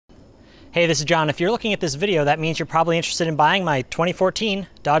Hey, this is John. If you're looking at this video, that means you're probably interested in buying my 2014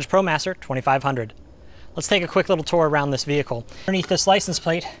 Dodge Promaster 2500. Let's take a quick little tour around this vehicle. Underneath this license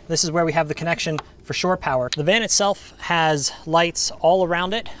plate, this is where we have the connection for shore power. The van itself has lights all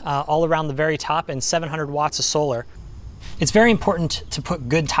around it, all around the very top, and 700 watts of solar. It's very important to put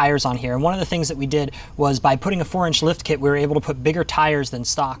good tires on here, and one of the things that we did was by putting a 4-inch lift kit, we were able to put bigger tires than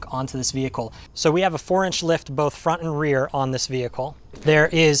stock onto this vehicle. So we have a 4-inch lift both front and rear on this vehicle. There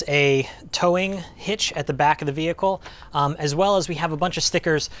is a towing hitch at the back of the vehicle, as well as we have a bunch of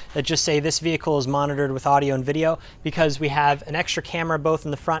stickers that just say this vehicle is monitored with audio and video, because we have an extra camera both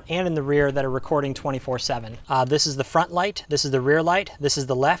in the front and in the rear that are recording 24/7. This is the front light, this is the rear light, this is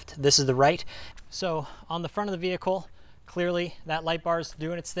the left, this is the right. So on the front of the vehicle, clearly that light bar is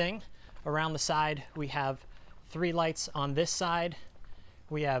doing its thing. Around the side, we have 3 lights on this side,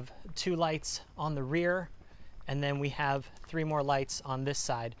 we have 2 lights on the rear, and then we have 3 more lights on this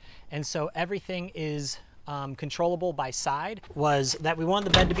side. And so everything is controllable by side. Was that we wanted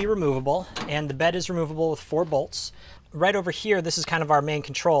the bed to be removable, and the bed is removable with 4 bolts. Right over here, this is kind of our main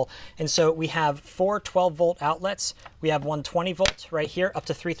control. And so we have 4 12-volt outlets. We have one 20-volt right here, up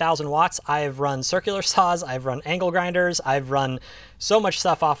to 3,000 watts. I've run circular saws, I've run angle grinders, I've run so much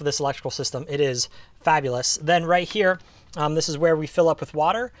stuff off of this electrical system. It is fabulous. Then right here, this is where we fill up with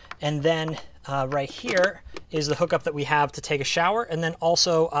water. And then right here is the hookup that we have to take a shower, and then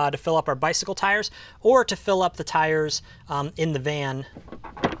also to fill up our bicycle tires, or to fill up the tires in the van.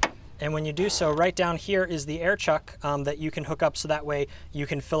 And when you do so, right down here is the air chuck that you can hook up, so that way you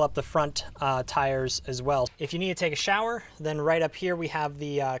can fill up the front tires as well. If you need to take a shower, then right up here we have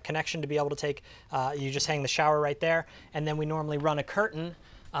the connection to be able to take, you just hang the shower right there, and then we normally run a curtain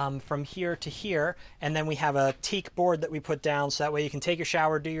from here to here, and then we have a teak board that we put down, so that way you can take your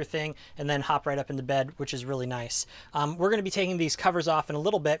shower, do your thing, and then hop right up into bed, which is really nice. We're going to be taking these covers off in a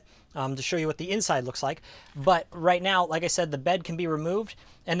little bit to show you what the inside looks like, but right now, like I said, the bed can be removed,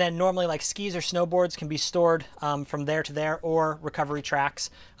 and then normally like skis or snowboards can be stored from there to there, or recovery tracks,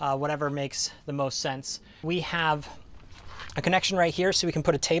 whatever makes the most sense. We have a connection right here so we can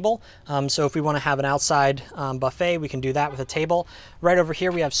put a table. So if we want to have an outside buffet, we can do that with a table. Right over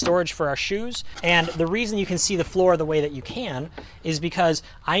here we have storage for our shoes. And the reason you can see the floor the way that you can is because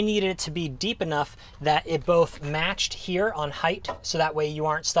I needed it to be deep enough that it both matched here on height, so that way you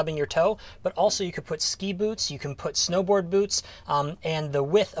aren't stubbing your toe, but also you could put ski boots, you can put snowboard boots, and the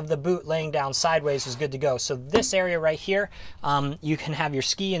width of the boot laying down sideways is good to go. So this area right here, you can have your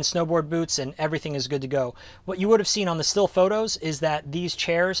ski and snowboard boots, and everything is good to go. What you would have seen on the still photos is that these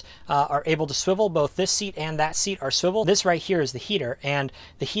chairs are able to swivel. Both this seat and that seat are swivel. This right here is the heater, and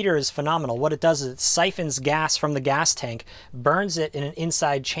the heater is phenomenal. What it does is it siphons gas from the gas tank, burns it in an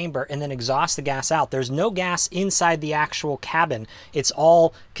inside chamber, and then exhausts the gas out. There's no gas inside the actual cabin. It's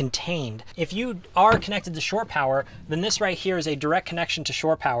all contained. If you are connected to shore power, then this right here is a direct connection to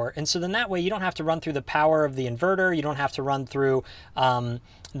shore power, and so then that way you don't have to run through the power of the inverter, you don't have to run through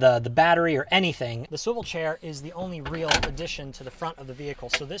the battery or anything. The swivel chair is the only real addition to the front of the vehicle.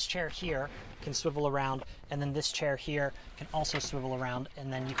 So this chair here can swivel around, and then this chair here can also swivel around,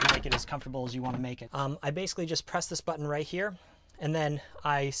 and then you can make it as comfortable as you want to make it. I basically just press this button right here, and then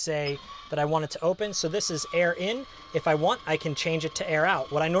I say that I want it to open. So this is air in. If I want, I can change it to air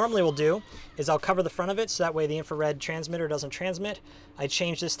out. What I normally will do is I'll cover the front of it so that way the infrared transmitter doesn't transmit. I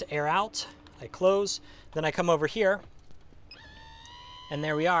change this to air out, I close, then I come over here, and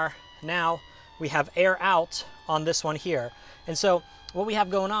there we are. Now we have air out on this one here. And so what we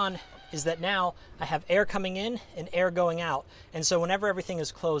have going on is that now I have air coming in and air going out. And so whenever everything is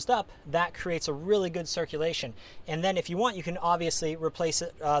closed up, that creates a really good circulation. And then if you want, you can obviously replace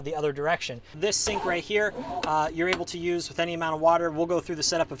it the other direction. This sink right here, you're able to use with any amount of water. We'll go through the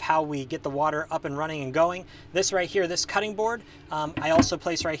setup of how we get the water up and running and going. This right here, this cutting board, I also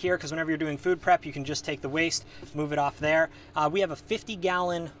place right here, because whenever you're doing food prep, you can just take the waste, move it off there. We have a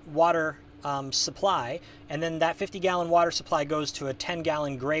 50-gallon water supply, and then that 50-gallon water supply goes to a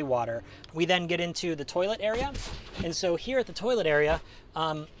 10-gallon gray water. We then get into the toilet area, and so here at the toilet area,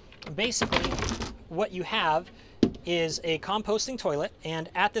 basically what you have is a composting toilet,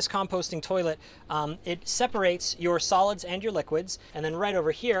 and at this composting toilet, it separates your solids and your liquids. And then right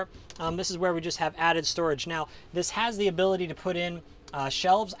over here, this is where we just have added storage. Now, this has the ability to put in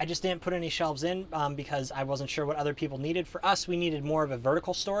shelves. I just didn't put any shelves in because I wasn't sure what other people needed. For us, we needed more of a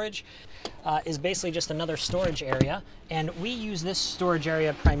vertical storage. Is basically just another storage area, and we use this storage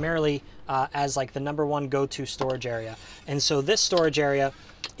area primarily as like the #1 go-to storage area. And so this storage area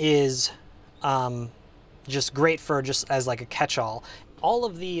is just great for just as like a catch-all. All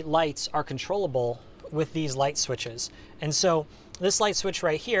of the lights are controllable with these light switches. And so this light switch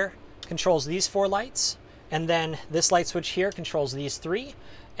right here controls these 4 lights, and then this light switch here controls these 3.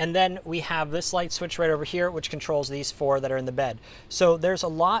 And then we have this light switch right over here, which controls these 4 that are in the bed. So there's a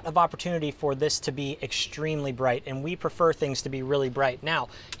lot of opportunity for this to be extremely bright, and we prefer things to be really bright. Now,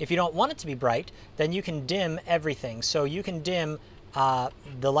 if you don't want it to be bright, then you can dim everything. So you can dim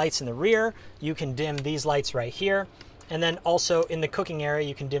the lights in the rear, you can dim these lights right here, and then also in the cooking area,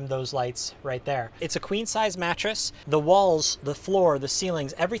 you can dim those lights right there. It's a queen size mattress. The walls, the floor, the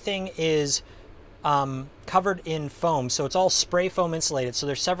ceilings, everything is covered in foam, so it's all spray foam insulated. So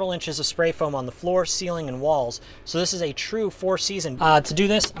there's several inches of spray foam on the floor, ceiling, and walls. So this is a true 4-season. To do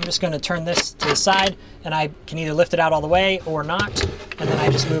this, I'm just going to turn this to the side, and I can either lift it out all the way or not, and then I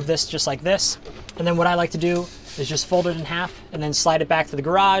just move this just like this. And then what I like to do is just fold it in half and then slide it back to the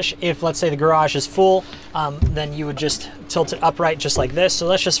garage. If, let's say, the garage is full, then you would just tilt it upright just like this. So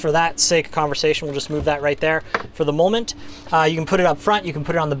let's just, for that sake of conversation, we'll just move that right there for the moment. You can put it up front, you can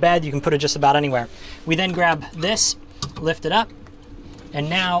put it on the bed, you can put it just about anywhere. We then grab this, lift it up, and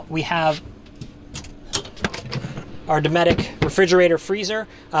now we have our Dometic refrigerator freezer,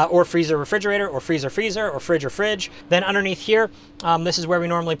 or freezer refrigerator, or freezer freezer, or fridge or fridge. Then underneath here, this is where we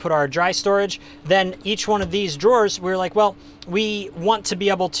normally put our dry storage. Then each one of these drawers, we're like, well, we want to be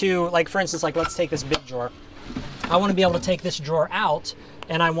able to, like for instance, like let's take this big drawer. I want to be able to take this drawer out,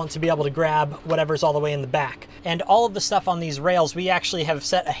 and I want to be able to grab whatever's all the way in the back. And all of the stuff on these rails, we actually have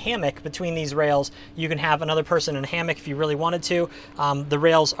set a hammock between these rails. You can have another person in a hammock if you really wanted to. The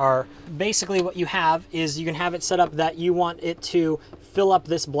rails are basically what you have is you can have it set up that you want it to fill up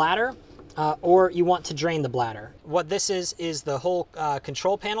this bladder, or you want to drain the bladder. What this is the whole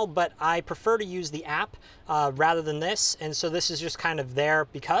control panel, but I prefer to use the app rather than this, and so this is just kind of there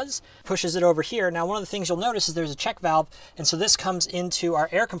because pushes it over here. Now, one of the things you'll notice is there's a check valve, and so this comes into our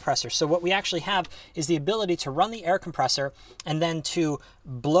air compressor. So what we actually have is the ability to run the air compressor and then to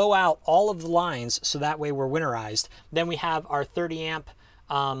blow out all of the lines, so that way we're winterized. Then we have our 30 amp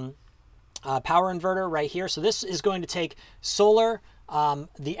power inverter right here. So this is going to take solar,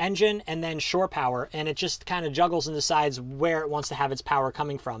 the engine, and then shore power, and it just kind of juggles and decides where it wants to have its power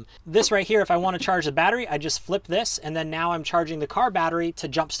coming from. This right here, if I want to charge the battery, I just flip this, and then now I'm charging the car battery to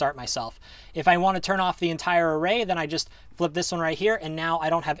jump start myself. If I want to turn off the entire array, then I just flip this one right here, and now I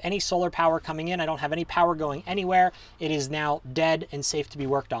don't have any solar power coming in. I don't have any power going anywhere. It is now dead and safe to be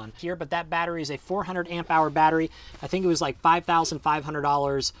worked on here. But that battery is a 400 amp hour battery. I think it was like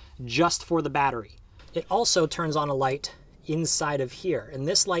 $5,500 just for the battery. It also turns on a light inside of here, and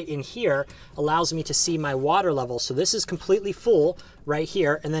this light in here allows me to see my water level. So this is completely full right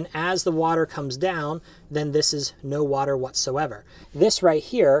here, and then as the water comes down, then this is no water whatsoever. This right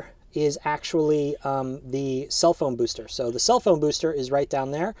here is actually the cell phone booster. So the cell phone booster is right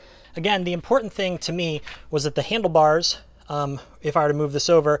down there. Again, the important thing to me was that the handlebars, if I were to move this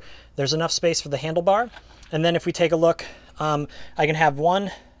over, there's enough space for the handlebar. And then if we take a look, I can have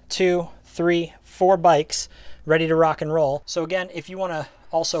 1, 2, 3, 4 bikes ready to rock and roll. So again, if you want to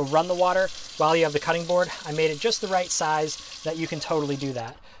also run the water while you have the cutting board, I made it just the right size that you can totally do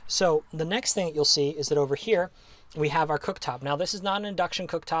that. So the next thing that you'll see is that over here we have our cooktop. Now this is not an induction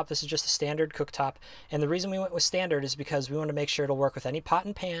cooktop, this is just a standard cooktop, and the reason we went with standard is because we want to make sure it'll work with any pot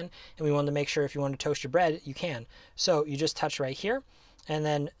and pan, and we wanted to make sure if you want to toast your bread, you can. So you just touch right here, and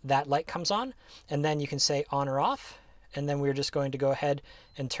then that light comes on, and then you can say on or off, and then we're just going to go ahead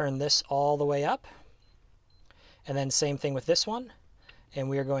and turn this all the way up. And then same thing with this one, and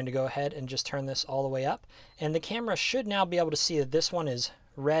we are going to go ahead and just turn this all the way up, and the camera should now be able to see that this one is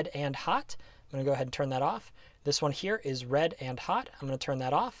red and hot. I'm going to go ahead and turn that off. This one here is red and hot. I'm going to turn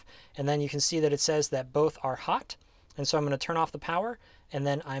that off, and then you can see that it says that both are hot, and so I'm going to turn off the power, and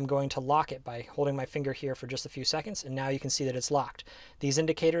then I'm going to lock it by holding my finger here for just a few seconds, and now you can see that it's locked. These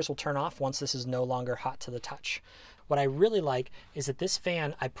indicators will turn off once this is no longer hot to the touch. What I really like is that this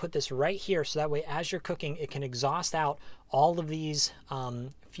fan, I put this right here so that way as you're cooking, it can exhaust out all of these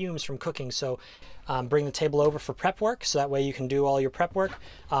fumes from cooking. So bring the table over for prep work, so that way you can do all your prep work.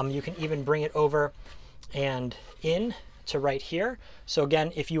 You can even bring it over and in to right here. So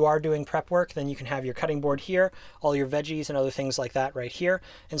again, if you are doing prep work, then you can have your cutting board here, all your veggies and other things like that right here.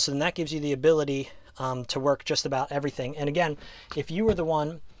 And so then that gives you the ability to work just about everything. And again, if you were the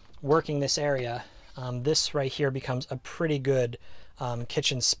one working this area, this right here becomes a pretty good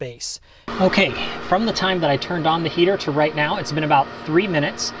kitchen space. Okay, from the time that I turned on the heater to right now, it's been about 3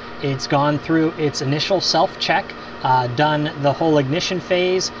 minutes. It's gone through its initial self-check, done the whole ignition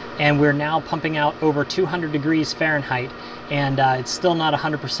phase, and we're now pumping out over 200 degrees Fahrenheit, and it's still not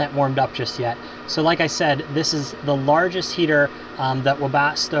 100% warmed up just yet. So like I said, this is the largest heater that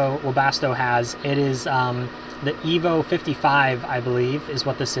Webasto has. It is the Evo 55, I believe, is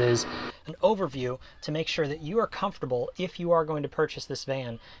what this is. An overview to make sure that you are comfortable if you are going to purchase this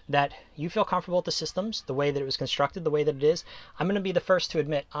van, that you feel comfortable with the systems, the way that it was constructed, the way that it is. I'm going to be the first to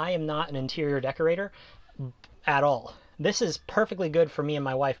admit I am not an interior decorator at all. This is perfectly good for me and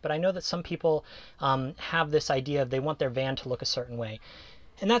my wife, but I know that some people have this idea of they want their van to look a certain way.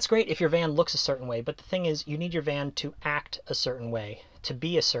 And that's great if your van looks a certain way, but the thing is, you need your van to act a certain way, to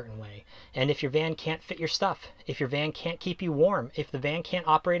be a certain way. And if your van can't fit your stuff, if your van can't keep you warm, if the van can't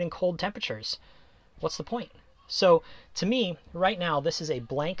operate in cold temperatures, what's the point? So to me, right now, this is a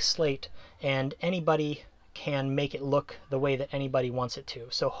blank slate, and anybody can make it look the way that anybody wants it to.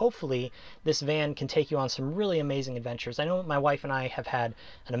 So hopefully this van can take you on some really amazing adventures. I know my wife and I have had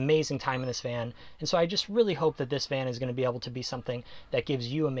an amazing time in this van, and so I just really hope that this van is going to be able to be something that gives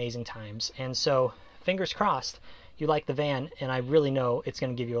you amazing times. And so fingers crossed you like the van, and I really know it's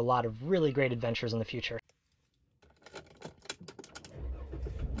going to give you a lot of really great adventures in the future.